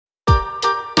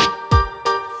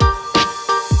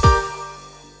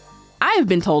I have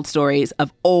been told stories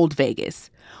of old Vegas,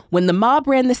 when the mob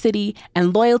ran the city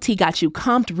and loyalty got you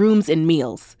comped rooms and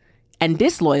meals, and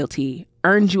disloyalty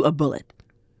earned you a bullet.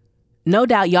 No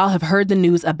doubt y'all have heard the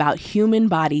news about human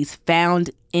bodies found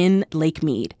in Lake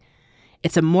Mead.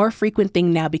 It's a more frequent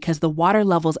thing now because the water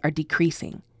levels are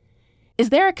decreasing. Is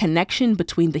there a connection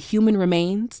between the human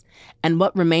remains and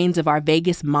what remains of our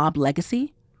Vegas mob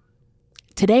legacy?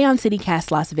 Today on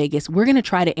CityCast Las Vegas, we're going to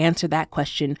try to answer that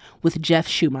question with Jeff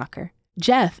Schumacher.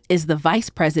 Jeff is the Vice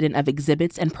President of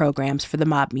Exhibits and Programs for the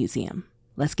Mob Museum.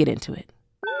 Let's get into it.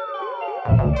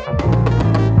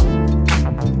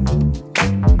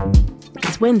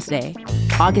 It's Wednesday,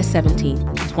 August 17th,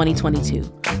 2022.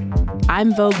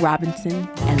 I'm Vogue Robinson,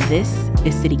 and this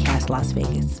is CityCast Las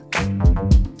Vegas.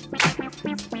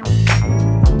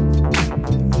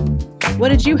 What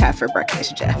did you have for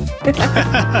breakfast, Jeff?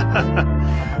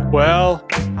 Well,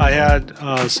 I had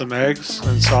some eggs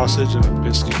and sausage and a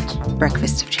biscuit.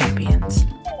 Breakfast of champions.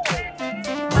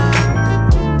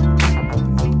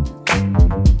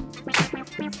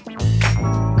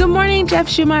 Good morning, Jeff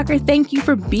Schumacher. Thank you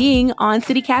for being on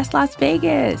CityCast Las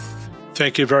Vegas.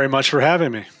 Thank you very much for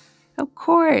having me. Of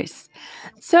course.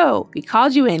 So we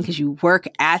called you in because you work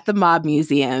at the Mob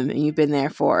Museum and you've been there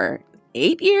for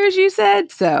 8 years, you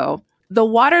said. So the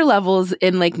water levels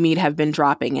in Lake Mead have been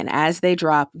dropping. And as they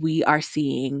drop, we are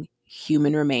seeing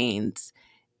human remains.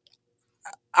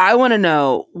 I want to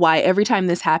know why every time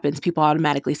this happens, people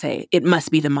automatically say it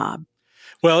must be the mob.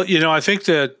 Well, I think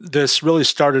that this really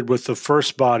started with the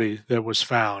first body that was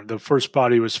found. The first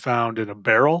body was found in a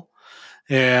barrel.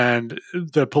 And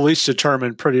the police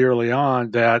determined pretty early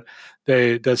on that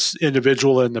this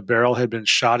individual in the barrel had been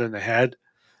shot in the head,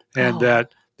 and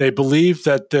that they believed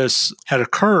that this had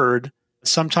occurred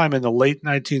sometime in the late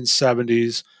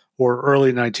 1970s or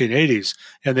early 1980s.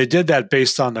 And they did that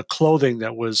based on the clothing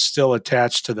that was still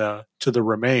attached to the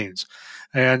remains.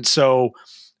 And so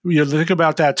you think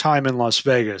about that time in Las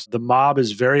Vegas. The mob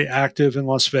is very active in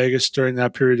Las Vegas during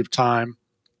that period of time.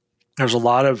 There's a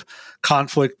lot of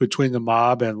conflict between the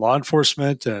mob and law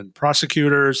enforcement and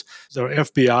prosecutors. The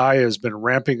FBI has been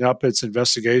ramping up its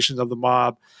investigation of the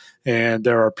mob, and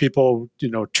there are people,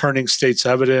 turning state's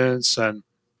evidence, and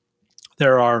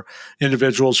there are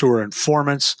individuals who are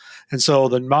informants. And so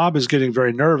the mob is getting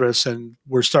very nervous, and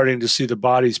we're starting to see the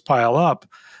bodies pile up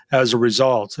as a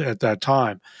result at that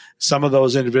time. Some of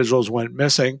those individuals went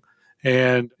missing.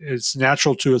 And it's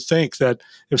natural to think that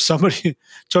if somebody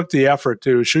took the effort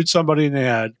to shoot somebody in the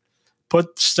head,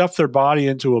 stuff their body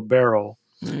into a barrel,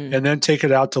 and then take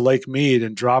it out to Lake Mead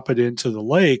and drop it into the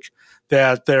lake,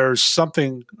 that there's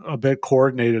something a bit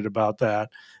coordinated about that,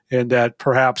 and that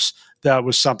perhaps that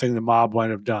was something the mob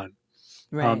might have done.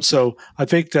 Right. So I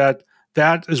think that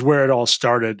is where it all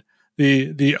started.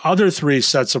 The other three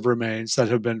sets of remains that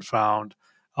have been found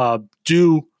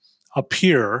do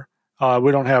appear.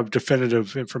 We don't have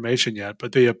definitive information yet,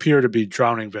 but they appear to be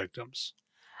drowning victims.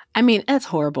 I mean, it's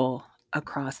horrible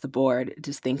across the board.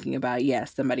 Just thinking about,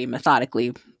 somebody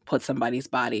methodically put somebody's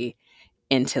body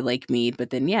into Lake Mead,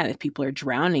 but then, if people are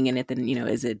drowning in it,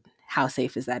 then, how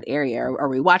safe is that area? Are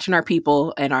we watching our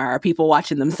people, and are our people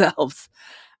watching themselves?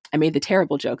 I made the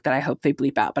terrible joke that I hope they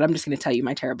bleep out, but I'm just going to tell you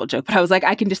my terrible joke. But I was like,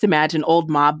 I can just imagine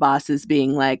old mob bosses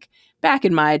being like, back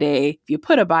in my day, if you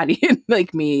put a body in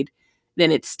Lake Mead,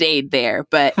 then it stayed there.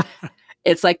 But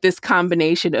it's like this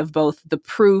combination of both the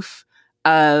proof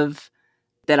of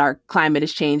that our climate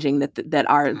is changing, that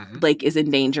our lake is in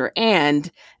danger,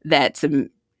 and that some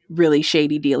really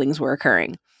shady dealings were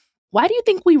occurring. Why do you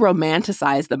think we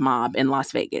romanticize the mob in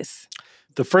Las Vegas?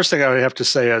 The first thing I would have to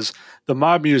say is the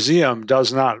Mob Museum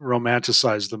does not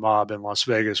romanticize the mob in Las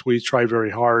Vegas. We try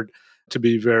very hard to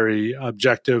be very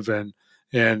objective and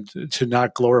to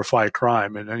not glorify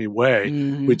crime in any way.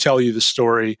 We tell you the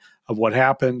story of what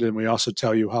happened, and we also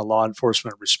tell you how law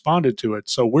enforcement responded to it.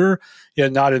 So we're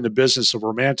not in the business of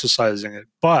romanticizing it,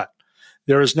 but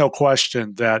there is no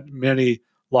question that many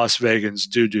Las Vegans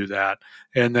do that.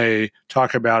 And they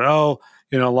talk about,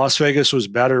 Las Vegas was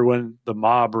better when the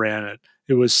mob ran it.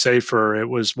 It was safer, it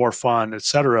was more fun,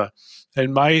 etc.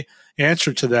 And my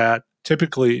answer to that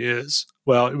typically is,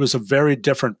 well, it was a very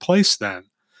different place then.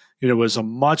 It was a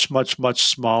much, much, much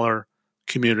smaller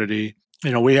community.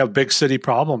 We have big city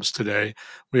problems today.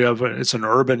 It's an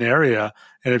urban area.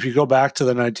 And if you go back to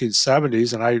the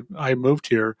 1970s, and I moved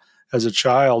here as a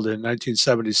child in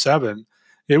 1977,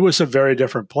 it was a very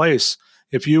different place.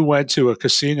 If you went to a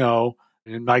casino,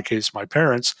 in my case, my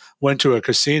parents went to a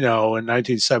casino in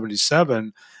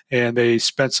 1977 and they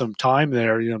spent some time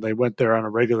there, they went there on a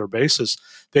regular basis,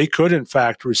 they could in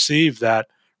fact receive that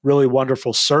really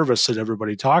wonderful service that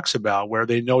everybody talks about, where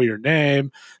they know your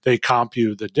name, they comp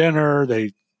you the dinner,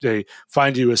 they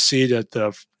find you a seat at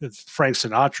the Frank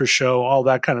Sinatra show, all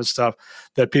that kind of stuff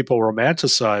that people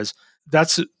romanticize.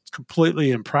 That's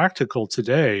completely impractical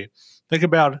today. Think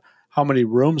about how many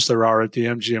rooms there are at the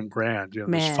MGM Grand. There's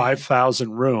Man,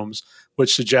 5,000 rooms,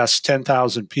 which suggests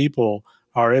 10,000 people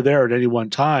are there at any one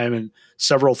time and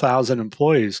several thousand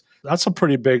employees. That's a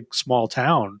pretty big small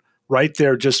town right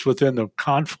there just within the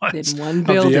confines in one of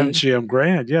the building. MGM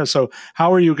Grand. Yeah. So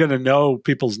how are you going to know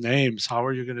people's names? How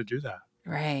are you going to do that?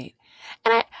 Right.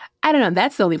 And I don't know,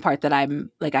 that's the only part that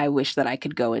I'm like I wish that I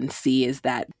could go and see is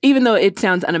that even though it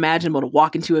sounds unimaginable to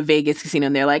walk into a Vegas casino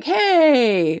and they're like,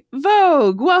 "Hey,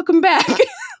 Vogue, welcome back."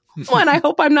 One, I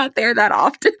hope I'm not there that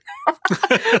often.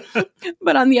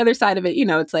 But on the other side of it,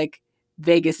 it's like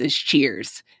Vegas is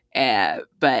Cheers.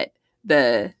 But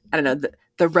I don't know,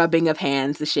 the rubbing of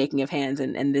hands, the shaking of hands,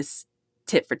 and this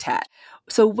tit for tat.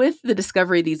 So, with the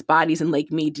discovery of these bodies in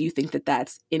Lake Mead, do you think that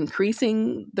that's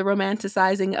increasing the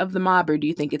romanticizing of the mob, or do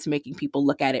you think it's making people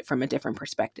look at it from a different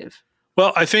perspective?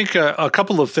 Well, I think a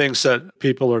couple of things that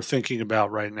people are thinking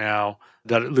about right now,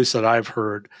 that at least that I've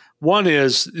heard. One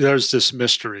is there's this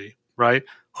mystery, right?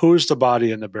 Who's the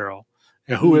body in the barrel?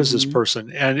 And who is this Mm-hmm.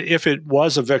 person? And if it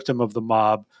was a victim of the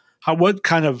mob, what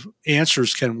kind of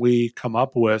answers can we come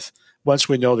up with once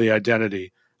we know the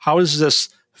identity? How does this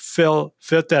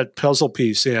fit that puzzle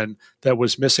piece in that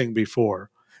was missing before?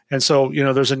 And so,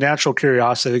 there's a natural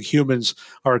curiosity. I think humans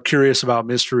are curious about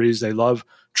mysteries. They love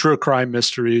true crime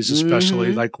mysteries, especially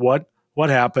Mm-hmm. like what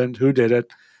happened, who did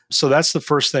it. So that's the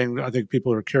first thing I think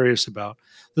people are curious about.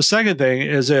 The second thing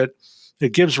is it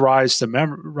gives rise to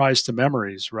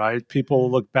memories, right?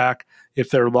 People look back if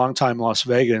they're longtime Las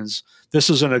Vegans. This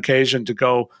is an occasion to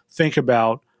go think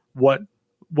about what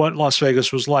Las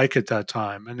Vegas was like at that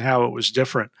time and how it was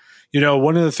different.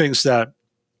 One of the things that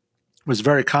was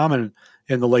very common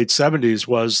in the late 70s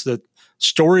was that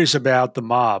stories about the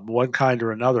mob, one kind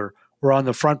or another, were on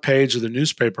the front page of the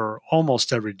newspaper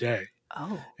almost every day.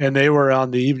 Oh. And they were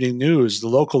on the evening news, the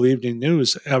local evening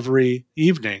news every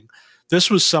evening.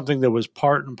 This was something that was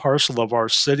part and parcel of our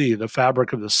city, the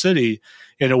fabric of the city,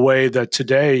 in a way that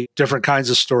today different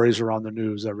kinds of stories are on the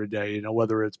news every day,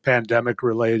 whether it's pandemic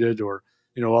related or,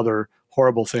 other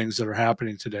horrible things that are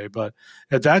happening today. But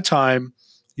at that time,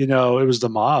 it was the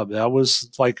mob. That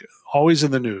was like always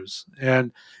in the news.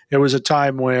 And it was a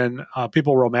time when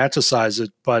people romanticize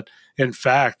it, but in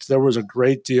fact, there was a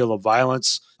great deal of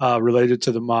violence related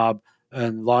to the mob,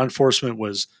 and law enforcement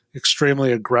was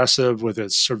extremely aggressive with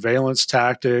its surveillance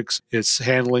tactics, its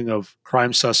handling of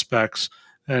crime suspects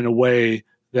in a way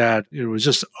that it was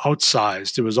just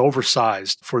outsized. It was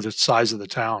oversized for the size of the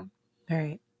town. All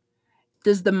right.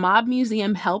 Does the mob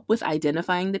museum help with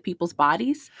identifying the people's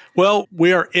bodies? Well,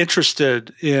 we are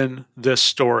interested in this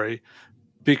story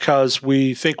because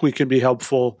we think we can be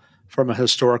helpful from a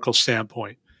historical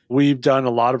standpoint. We've done a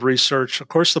lot of research. Of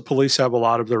course, the police have a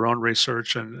lot of their own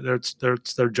research, and it's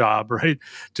their job, right,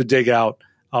 to dig out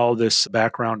all this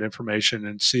background information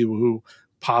and see who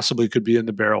possibly could be in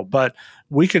the barrel. But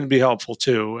we can be helpful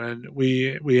too, and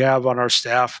we have on our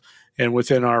staff and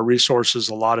within our resources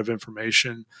a lot of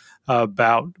information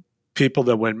about people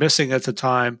that went missing at the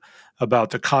time,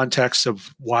 about the context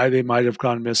of why they might have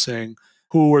gone missing,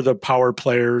 who were the power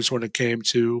players when it came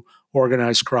to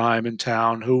organized crime in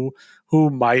town, who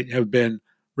might have been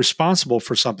responsible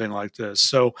for something like this.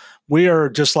 So we are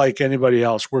just like anybody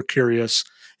else. We're curious.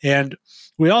 And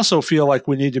we also feel like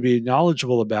we need to be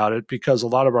knowledgeable about it because a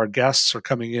lot of our guests are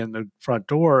coming in the front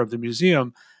door of the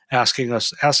museum asking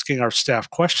our staff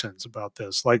questions about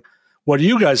this. Like, what do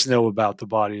you guys know about the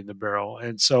body in the barrel?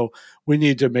 And so we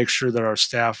need to make sure that our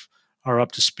staff are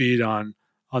up to speed on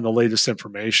the latest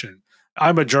information.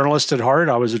 I'm a journalist at heart.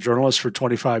 I was a journalist for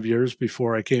 25 years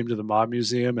before I came to the Mob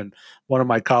Museum, and one of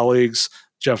my colleagues,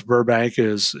 Jeff Burbank,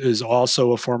 is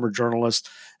also a former journalist,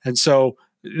 and so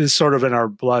it's sort of in our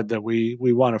blood that we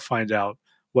want to find out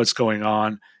what's going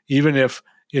on, even if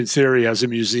in theory, as a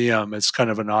museum, it's kind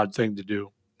of an odd thing to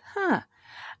do. Huh.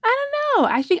 I don't know.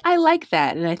 I think I like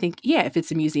that. And I think, yeah, if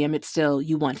it's a museum, it's still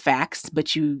you want facts,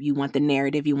 but you want the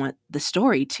narrative, you want the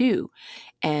story too.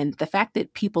 And the fact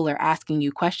that people are asking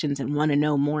you questions and want to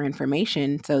know more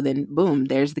information, so then boom,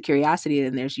 there's the curiosity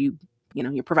and there's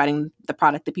you're providing the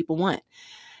product that people want.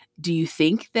 Do you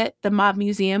think that the Mob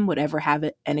Museum would ever have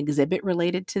an exhibit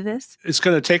related to this? It's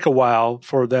going to take a while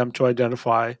for them to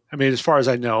identify. I mean, as far as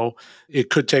I know, it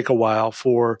could take a while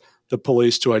for the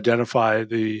police to identify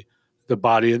the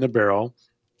body in the barrel.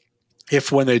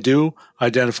 If when they do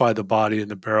identify the body in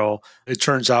the barrel, it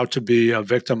turns out to be a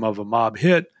victim of a mob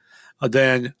hit,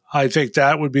 then I think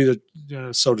that would be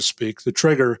the, so to speak, the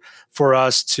trigger for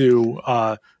us to,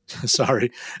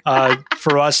 sorry,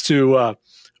 for us to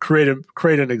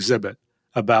create an exhibit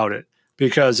about it,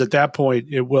 because at that point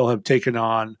it will have taken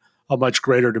on a much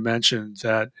greater dimension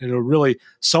that, really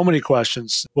so many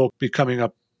questions will be coming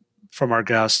up from our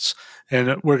guests,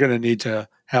 and we're going to need to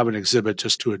have an exhibit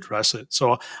just to address it.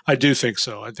 So I do think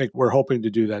so. I think we're hoping to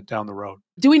do that down the road.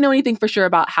 Do we know anything for sure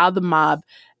about how the mob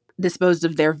disposed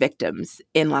of their victims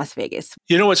in Las Vegas?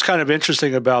 What's kind of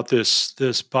interesting about this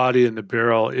body in the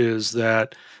barrel is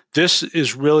that this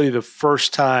is really the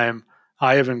first time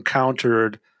I have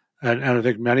encountered, and I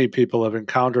think many people have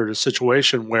encountered, a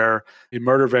situation where a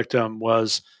murder victim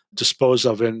was disposed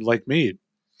of in Lake Mead.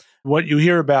 What you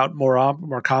hear about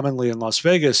more commonly in Las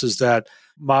Vegas is that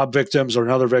mob victims or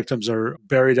other victims are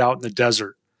buried out in the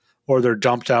desert, or they're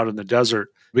dumped out in the desert.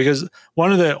 Because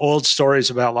one of the old stories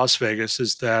about Las Vegas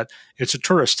is that it's a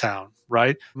tourist town,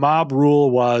 right? Mob rule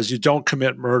was you don't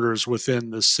commit murders within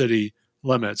the city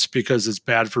limits because it's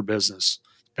bad for business,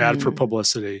 bad for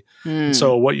publicity. And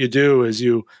so what you do is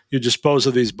you dispose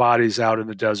of these bodies out in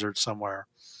the desert somewhere.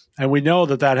 And we know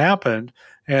that that happened.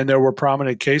 And there were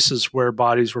prominent cases where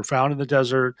bodies were found in the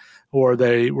desert, or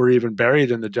they were even buried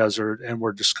in the desert and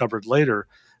were discovered later.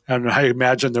 And I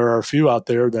imagine there are a few out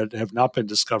there that have not been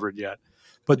discovered yet.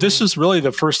 But this is really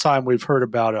the first time we've heard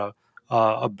about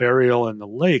a burial in the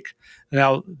lake.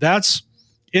 Now, that's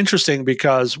interesting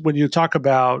because when you talk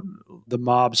about the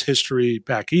mob's history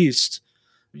back east,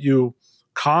 you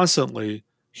constantly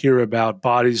hear about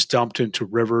bodies dumped into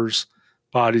rivers,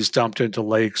 bodies dumped into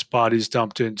lakes, bodies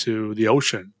dumped into the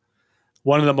ocean.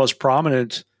 One of the most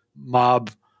prominent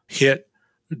mob hit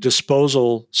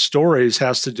disposal stories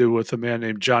has to do with a man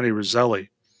named Johnny Roselli.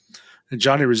 And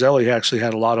Johnny Roselli actually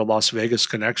had a lot of Las Vegas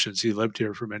connections. He lived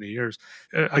here for many years.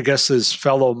 I guess his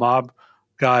fellow mob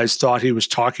guys thought he was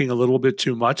talking a little bit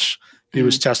too much. He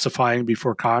was testifying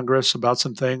before Congress about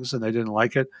some things, and they didn't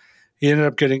like it. He ended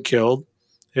up getting killed.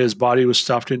 His body was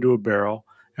stuffed into a barrel,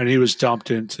 and he was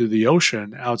dumped into the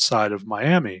ocean outside of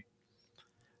Miami.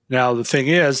 Now, the thing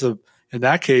is, in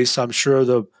that case, I'm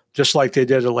sure just like they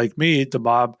did at Lake Mead, the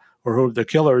mob or who the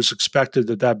killers expected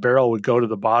that barrel would go to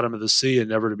the bottom of the sea and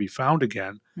never to be found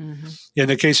again. Mm-hmm. In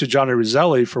the case of Johnny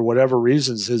Roselli, for whatever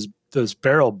reasons, this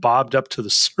barrel bobbed up to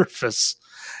the surface,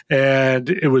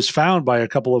 and it was found by a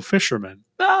couple of fishermen.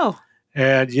 Oh.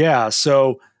 And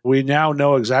so we now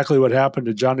know exactly what happened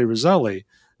to Johnny Roselli.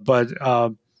 But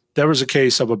there was a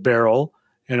case of a barrel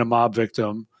and a mob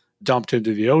victim dumped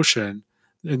into the ocean.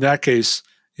 In that case,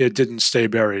 it didn't stay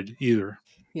buried either.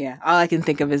 Yeah. All I can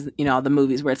think of is, all the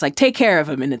movies where it's like, take care of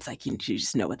him. And it's like, you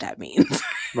just know what that means.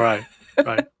 Right.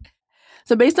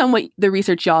 So based on what the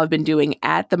research y'all have been doing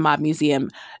at the Mob Museum,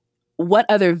 what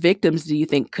other victims do you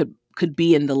think could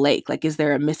be in the lake? Like, is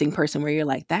there a missing person where you're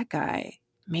like,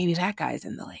 maybe that guy's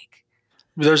in the lake?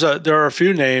 There are a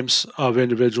few names of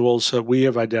individuals that we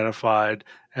have identified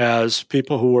as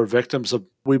people who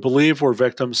we believe were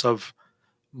victims of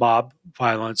mob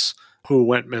violence who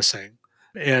went missing.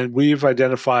 And we've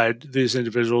identified these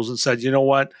individuals and said, you know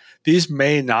what, these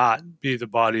may not be the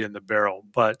body in the barrel,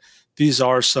 but these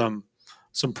are some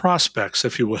prospects,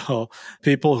 if you will,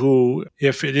 people who,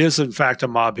 if it is in fact a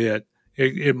mob hit,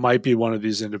 it might be one of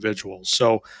these individuals.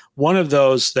 So one of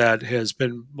those that has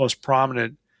been most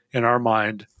prominent in our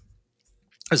mind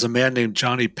is a man named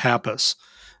Johnny Pappas.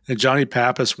 And Johnny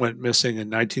Pappas went missing in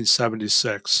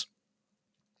 1976.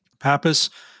 Pappas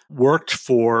worked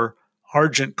for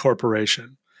Argent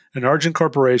Corporation. And Argent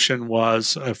Corporation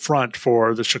was a front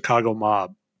for the Chicago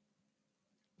mob.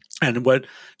 And what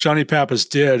Johnny Pappas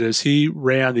did is he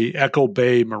ran the Echo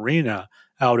Bay Marina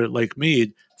out at Lake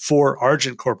Mead for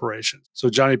Argent Corporation. So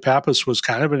Johnny Pappas was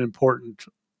kind of an important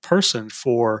person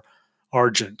for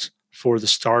Argent, for the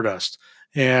Stardust.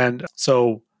 And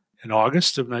so in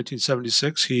August of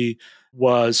 1976, he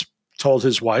told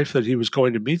his wife that he was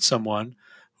going to meet someone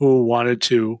who wanted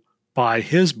to buy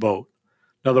his boat.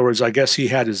 In other words, I guess he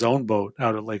had his own boat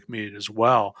out at Lake Mead as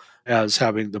well as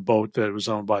having the boat that was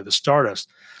owned by the Stardust.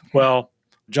 Well,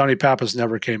 Johnny Pappas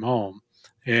never came home.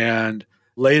 And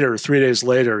later, 3 days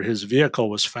later, his vehicle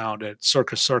was found at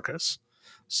Circus Circus.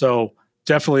 So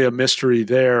definitely a mystery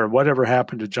there. Whatever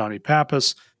happened to Johnny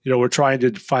Pappas? We're trying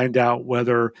to find out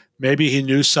whether maybe he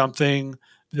knew something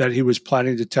that he was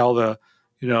planning to tell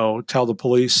the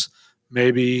police.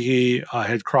 Maybe he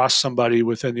had crossed somebody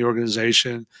within the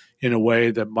organization in a way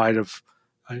that might have,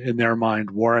 in their mind,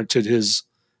 warranted his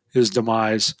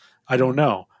demise. I don't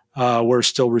know. We're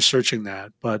still researching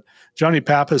that. But Johnny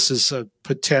Pappas is a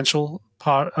potential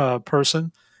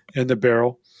person in the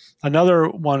barrel. Another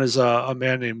one is a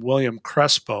man named William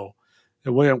Crespo.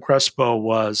 William Crespo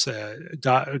was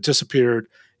disappeared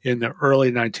in the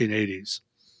early 1980s.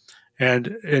 And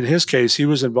in his case, he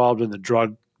was involved in the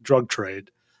drug trade,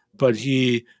 but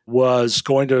he was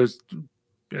going to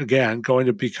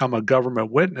become a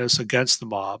government witness against the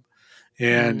mob,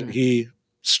 and Mm. he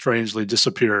strangely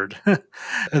disappeared.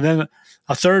 And then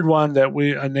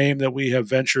a name that we have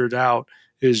ventured out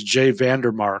is Jay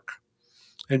Vandermark.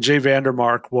 And Jay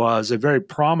Vandermark was a very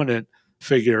prominent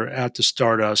figure at the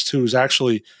Stardust, who's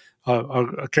actually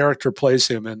a character plays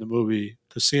him in the movie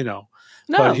Casino.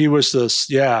 But No. he was the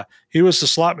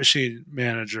slot machine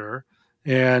manager,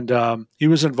 and he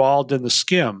was involved in the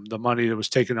skim, the money that was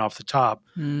taken off the top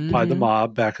by the Mm-hmm.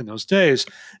 mob back in those days.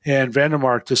 And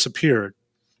Vandermark disappeared.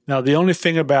 Now, the only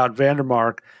thing about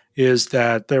Vandermark is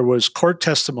that there was court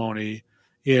testimony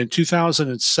in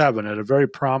 2007 at a very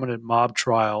prominent mob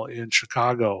trial in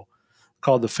Chicago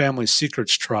called the Family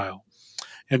Secrets Trial.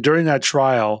 And during that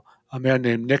trial, a man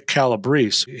named Nick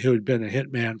Calabrese, who had been a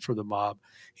hitman for the mob,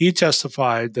 he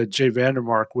testified that Jay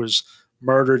Vandermark was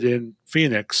murdered in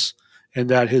Phoenix and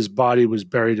that his body was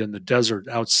buried in the desert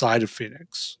outside of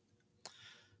Phoenix.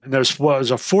 And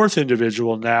was a fourth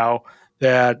individual now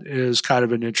that is kind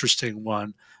of an interesting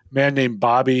one, a man named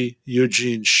Bobby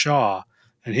Eugene Shaw,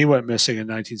 and he went missing in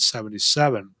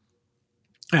 1977.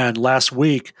 And last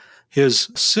week, his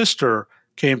sister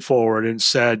came forward and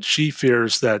said she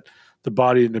fears that the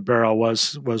body in the barrel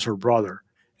was her brother.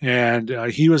 And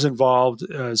he was involved,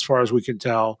 as far as we can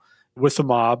tell, with the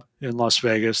mob in Las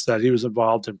Vegas, that he was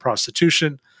involved in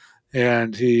prostitution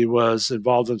and he was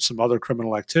involved in some other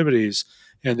criminal activities,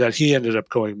 and that he ended up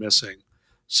going missing.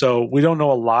 So we don't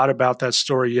know a lot about that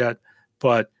story yet,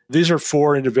 but these are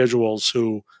four individuals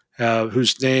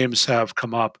whose names have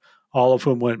come up, all of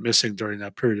whom went missing during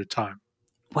that period of time.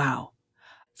 Wow.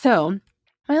 So,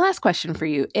 my last question for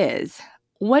you is,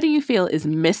 what do you feel is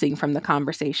missing from the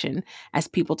conversation as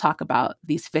people talk about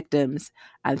these victims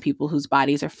and people whose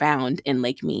bodies are found in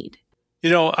Lake Mead?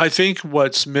 I think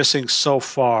what's missing so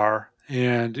far,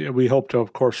 and we hope to,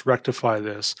 of course, rectify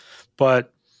this,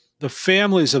 but the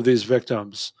families of these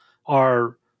victims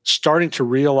are starting to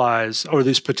realize, or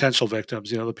these potential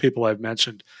victims, the people I've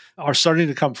mentioned, are starting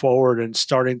to come forward and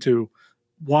starting to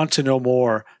want to know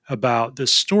more about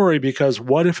this story, because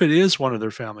what if it is one of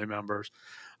their family members?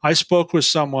 I spoke with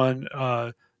someone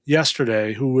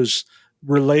yesterday who was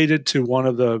related to one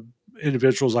of the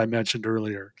individuals I mentioned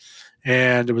earlier,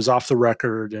 and it was off the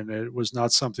record, and it was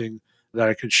not something that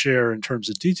I could share in terms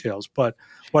of details. But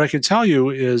what I can tell you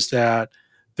is that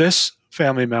this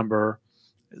family member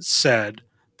said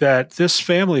that this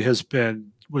family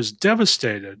was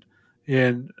devastated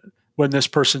in when this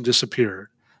person disappeared.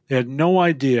 They had no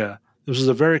idea. This was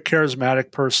a very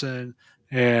charismatic person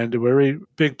and a very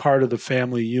big part of the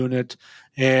family unit.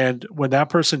 And when that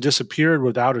person disappeared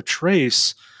without a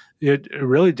trace, it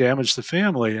really damaged the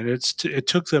family. And it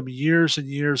took them years and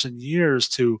years and years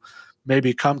to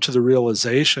maybe come to the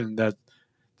realization that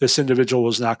this individual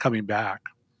was not coming back.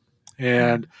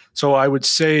 And so I would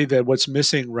say that what's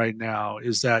missing right now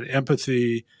is that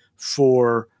empathy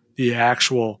for the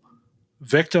actual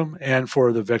victim and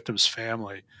for the victim's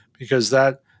family, because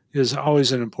that is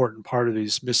always an important part of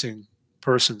these missing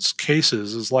persons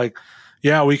cases. Is like,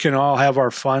 yeah, we can all have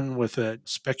our fun with it,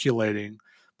 speculating,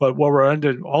 but what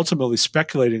we're ultimately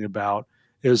speculating about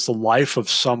is the life of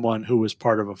someone who was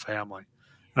part of a family.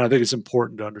 And I think it's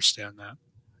important to understand that.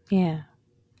 Yeah,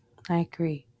 I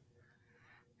agree.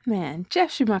 Man,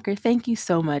 Jeff Schumacher, thank you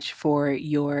so much for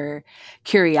your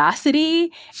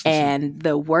curiosity and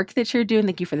the work that you're doing.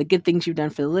 Thank you for the good things you've done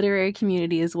for the literary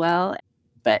community as well.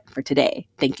 But for today,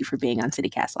 thank you for being on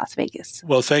CityCast Las Vegas.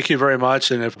 Well, thank you very much.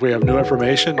 And if we have new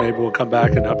information, maybe we'll come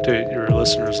back and update your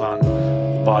listeners on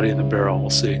the body in the barrel.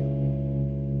 We'll see.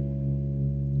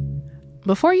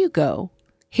 Before you go,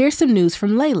 here's some news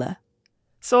from Layla.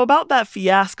 So about that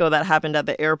fiasco that happened at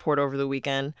the airport over the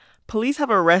weekend, police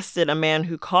have arrested a man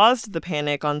who caused the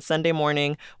panic on Sunday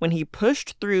morning when he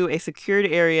pushed through a secured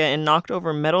area and knocked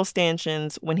over metal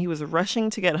stanchions when he was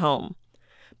rushing to get home.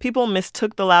 People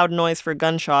mistook the loud noise for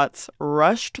gunshots,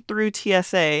 rushed through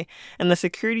TSA, and the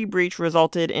security breach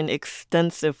resulted in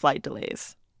extensive flight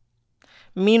delays.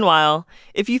 Meanwhile,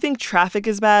 if you think traffic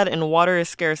is bad and water is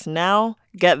scarce now,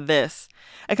 get this.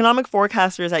 Economic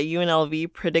forecasters at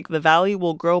UNLV predict the valley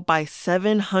will grow by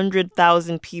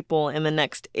 700,000 people in the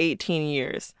next 18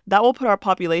 years. That will put our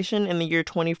population in the year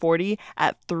 2040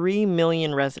 at 3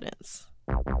 million residents.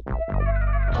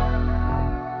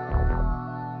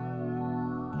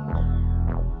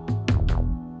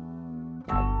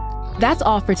 That's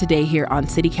all for today here on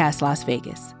CityCast Las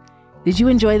Vegas. Did you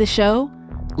enjoy the show?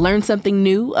 Learn something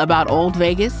new about Old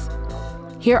Vegas?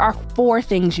 Here are 4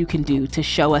 things you can do to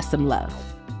show us some love.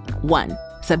 1,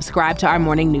 subscribe to our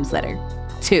morning newsletter.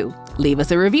 2, leave us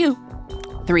a review.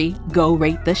 3, go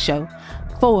rate the show.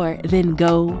 4, then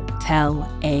go tell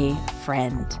a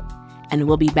friend. And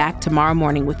we'll be back tomorrow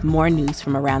morning with more news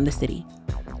from around the city.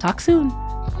 Talk soon.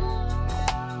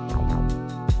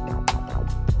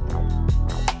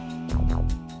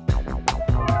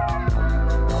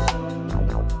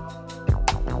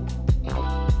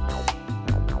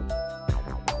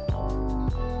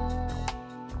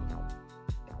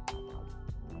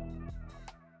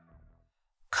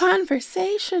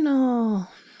 Conversational.